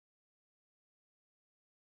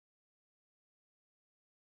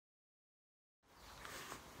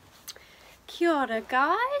Kia ora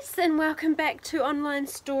guys, and welcome back to online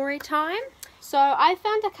story time. So I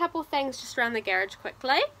found a couple things just around the garage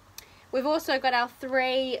quickly. We've also got our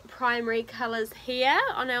 3 primary colours here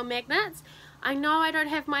on our magnets. I know I don't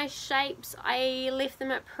have my shapes. I left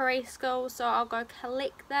them at preschool, so I'll go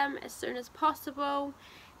collect them as soon as possible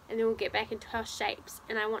and then we'll get back into our shapes.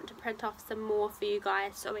 And I want to print off some more for you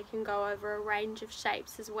guys so we can go over a range of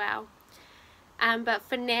shapes as well. But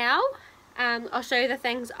for now, I'll show you the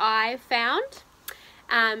things I found,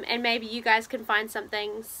 and maybe you guys can find some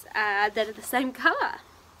things that are the same colour.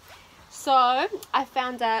 So I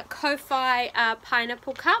found a Ko-Fi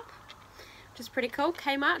pineapple cup, which is pretty cool.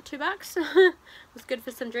 Kmart, $2. It was good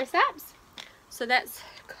for some dress ups. So that's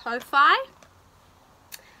Ko-Fi.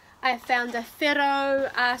 I found a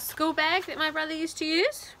Whero school bag that my brother used to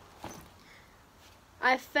use.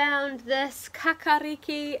 I found this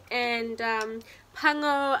Kakariki and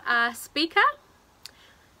Pango speaker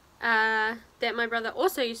that my brother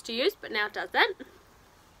also used to use but now doesn't.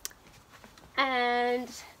 And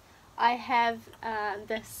I have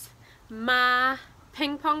this Ma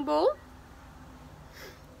ping pong ball.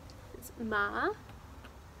 It's Ma.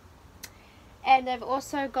 And I've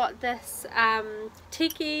also got this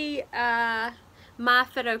Tiki Ma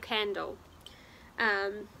Whero candle.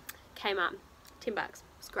 Kmart, $10.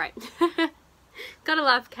 It's great. Gotta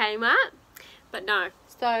love Kmart. But no,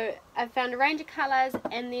 so I found a range of colours,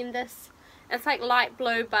 and then this, it's like light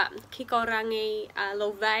blue but kikorangi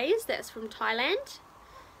little vase that's from Thailand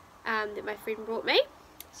that my friend brought me.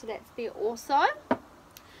 So that's there also.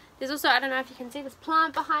 There's also, I don't know if you can see this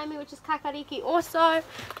plant behind me, which is kakariki also.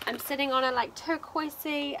 I'm sitting on a like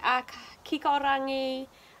turquoisey kikorangi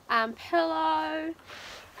pillow,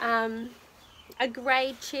 a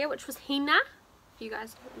grey chair which was Hina, if you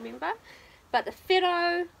guys remember. But the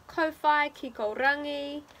Whero, Ko-Fi,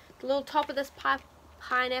 kikorangi, the little top of this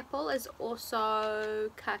pineapple is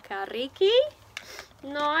also kakariki.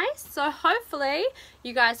 Nice. So hopefully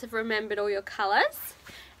you guys have remembered all your colours.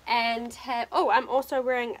 And have, oh, I'm also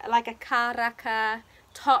wearing like a karaka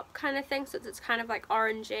top kind of thing, so it's kind of like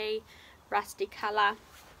orangey, rusty colour.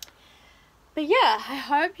 But yeah, I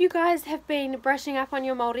hope you guys have been brushing up on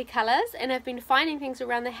your multicolours and have been finding things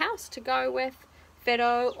around the house to go with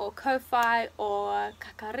Whero or Ko-Fi or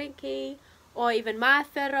kakariki or even Ma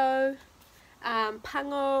Whero,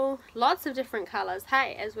 Pango, lots of different colours,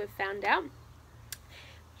 hey, as we've found out.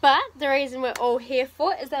 But the reason we're all here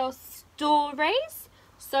for is our stories.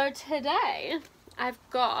 So today I've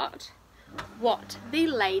got What the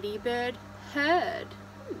Ladybird Heard.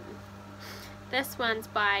 This one's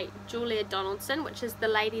by Julia Donaldson, which is the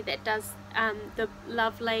lady that does the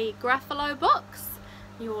lovely Gruffalo books.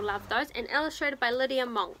 You all love those. And illustrated by Lydia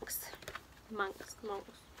Monks. Monks.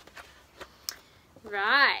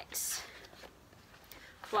 Right.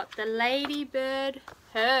 What the Ladybird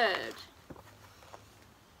Heard.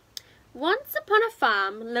 Once upon a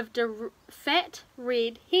farm lived a fat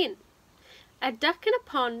red hen, a duck in a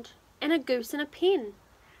pond, and a goose in a pen,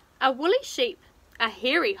 a woolly sheep, a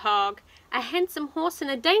hairy hog, a handsome horse,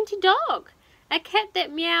 and a dainty dog, a cat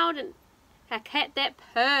that meowed and a cat that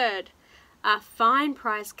purred, a fine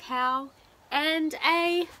prize cow, and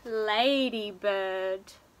a ladybird.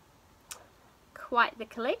 Quite the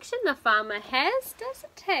collection the farmer has,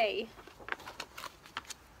 doesn't he?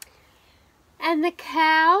 And the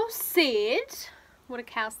cow said, what did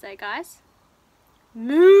cow say, guys?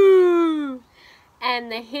 Moo!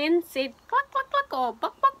 And the hen said, cluck, cluck, cluck, or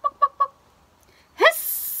buck, buck, buck, buck, buck.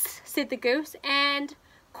 Hiss, said the goose, and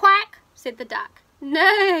quack, said the duck.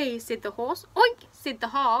 Nay, said the horse. Oink, said the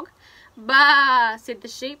hog. Bah, said the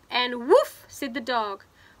sheep, and woof, said the dog.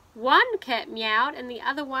 One cat meowed, and the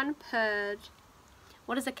other one purred.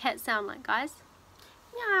 What does a cat sound like, guys?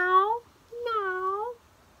 Meow, meow.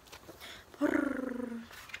 Can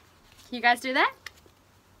you guys do that?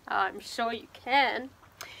 Oh, I'm sure you can.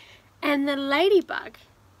 And the ladybug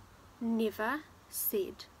never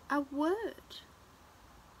said a word.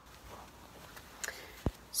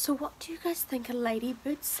 So what do you guys think a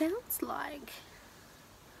ladybird sounds like?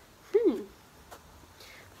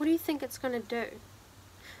 What do you think it's going to do?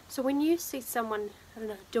 So when you see someone, I don't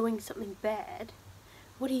know, doing something bad,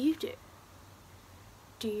 what do you do?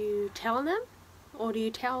 Do you tell them? Or do you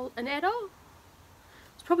tell an adult?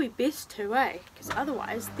 It's probably best to, eh? Because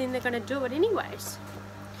otherwise, then they're going to do it anyways.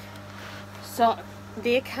 So,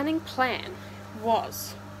 their cunning plan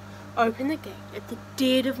was open the gate at the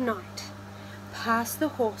dead of night, pass the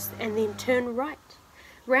horse and then turn right,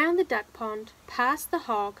 round the duck pond, past the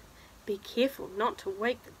hog, be careful not to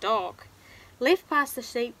wake the dog, left past the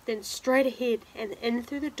sheep, then straight ahead and in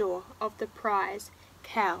through the door of the prize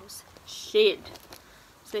cow's shed.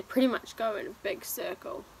 So they pretty much go in a big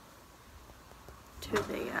circle to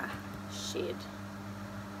the shed.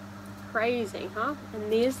 Crazy, huh?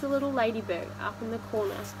 And there's the little ladybird up in the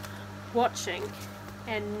corner, watching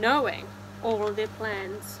and knowing all of their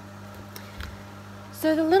plans.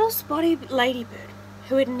 So the little spotty ladybird,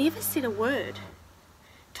 who had never said a word,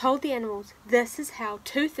 told the animals this is how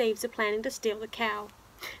two thieves are planning to steal the cow.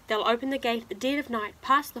 They'll open the gate at the dead of night,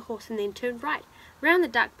 past the horse, and then turn right, round the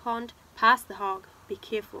duck pond, past the hog. Be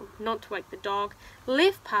careful not to wake the dog.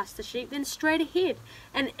 Left past the sheep, then straight ahead,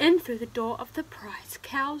 and in through the door of the prize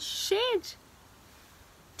cow's shed.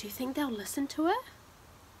 Do you think they'll listen to her?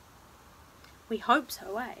 We hope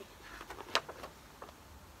so, eh?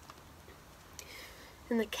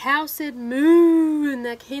 And the cow said moo, and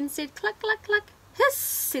the hen said cluck, cluck, cluck. Hiss,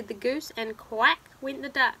 said the goose, and quack went the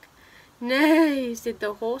duck. Nay, said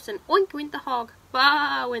the horse, and oink went the hog.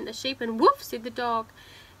 Bah, went the sheep, and woof, said the dog.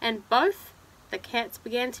 And both the cats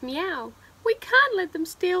began to meow. We can't let them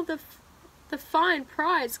steal the fine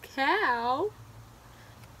prize cow.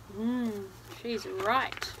 She's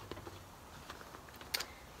right.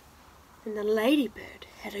 And the ladybird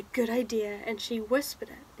had a good idea, and she whispered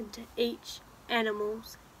it into each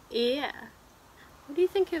animal's ear. What do you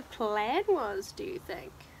think her plan was, do you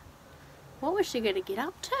think? What was she going to get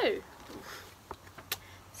up to?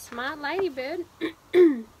 Smart ladybird.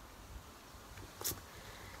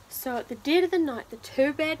 So at the dead of the night, the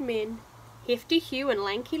two bad men, Hefty Hugh and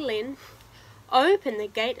Lanky Len, opened the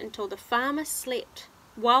gate until the farmer slept,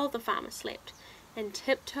 while the farmer slept, and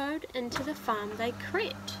tiptoed into the farm they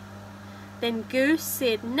crept. Then Goose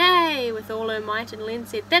said nay with all her might, and Len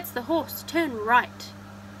said, that's the horse, turn right.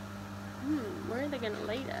 Where are they going to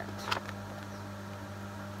lead it?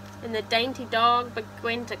 And the dainty dog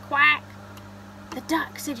began to quack. The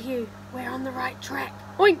duck, said Hugh, we're on the right track.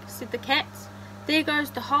 Oink, said the cats. There goes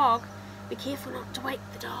the hog. Be careful not to wake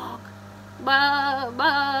the dog. Bah,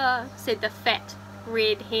 bah, said the fat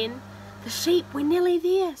red hen. The sheep, we're nearly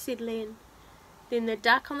there, said Len. Then the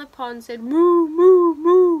duck on the pond said, moo, moo,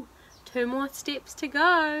 moo. 2 more steps to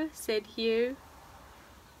go, said Hugh.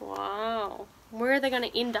 Wow. Where are they going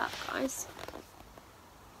to end up, guys?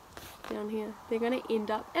 Down here. They're going to end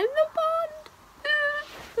up in the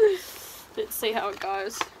pond. Let's see how it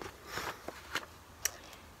goes.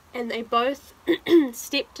 And they both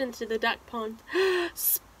stepped into the duck pond.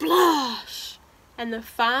 Splash! And the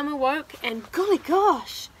farmer woke, and golly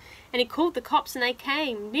gosh! And he called the cops, and they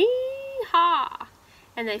came. Knee-ha!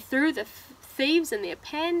 And they threw the thieves in their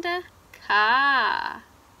panda car.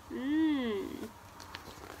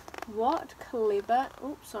 What clever...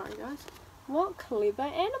 Oops, sorry guys. What clever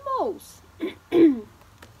animals.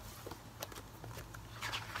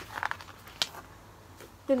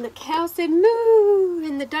 Then the cow said moo,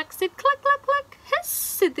 and the duck said cluck, cluck, cluck. Hiss,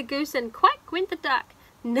 said the goose, and quack went the duck.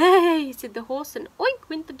 Nay, said the horse, and oink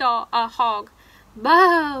went the hog.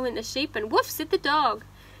 Bah, went the sheep, and woof, said the dog.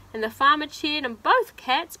 And the farmer cheered, and both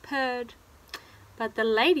cats purred. But the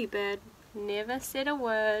ladybird never said a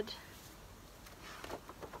word.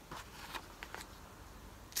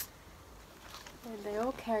 And they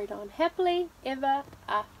all carried on happily ever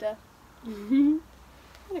after.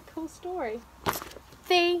 What a cool story.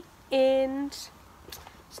 The end.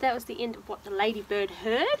 So that was the end of what the ladybird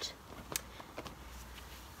heard.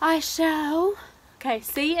 I shall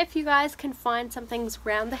see if you guys can find some things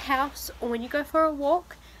around the house, or when you go for a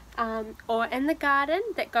walk, or in the garden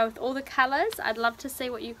that go with all the colours. I'd love to see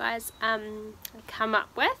what you guys come up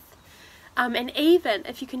with. And even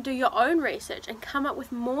if you can do your own research and come up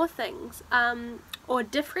with more things, or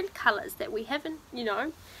different colours that we haven't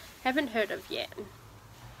heard of yet,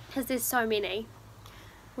 because there's so many.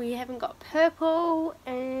 We haven't got purple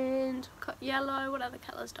and got yellow. What other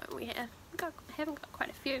colours don't we have? Haven't got quite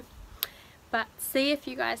a few. But see if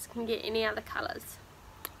you guys can get any other colours.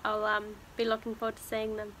 I'll be looking forward to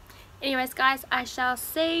seeing them. Anyways guys, I shall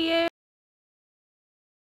see you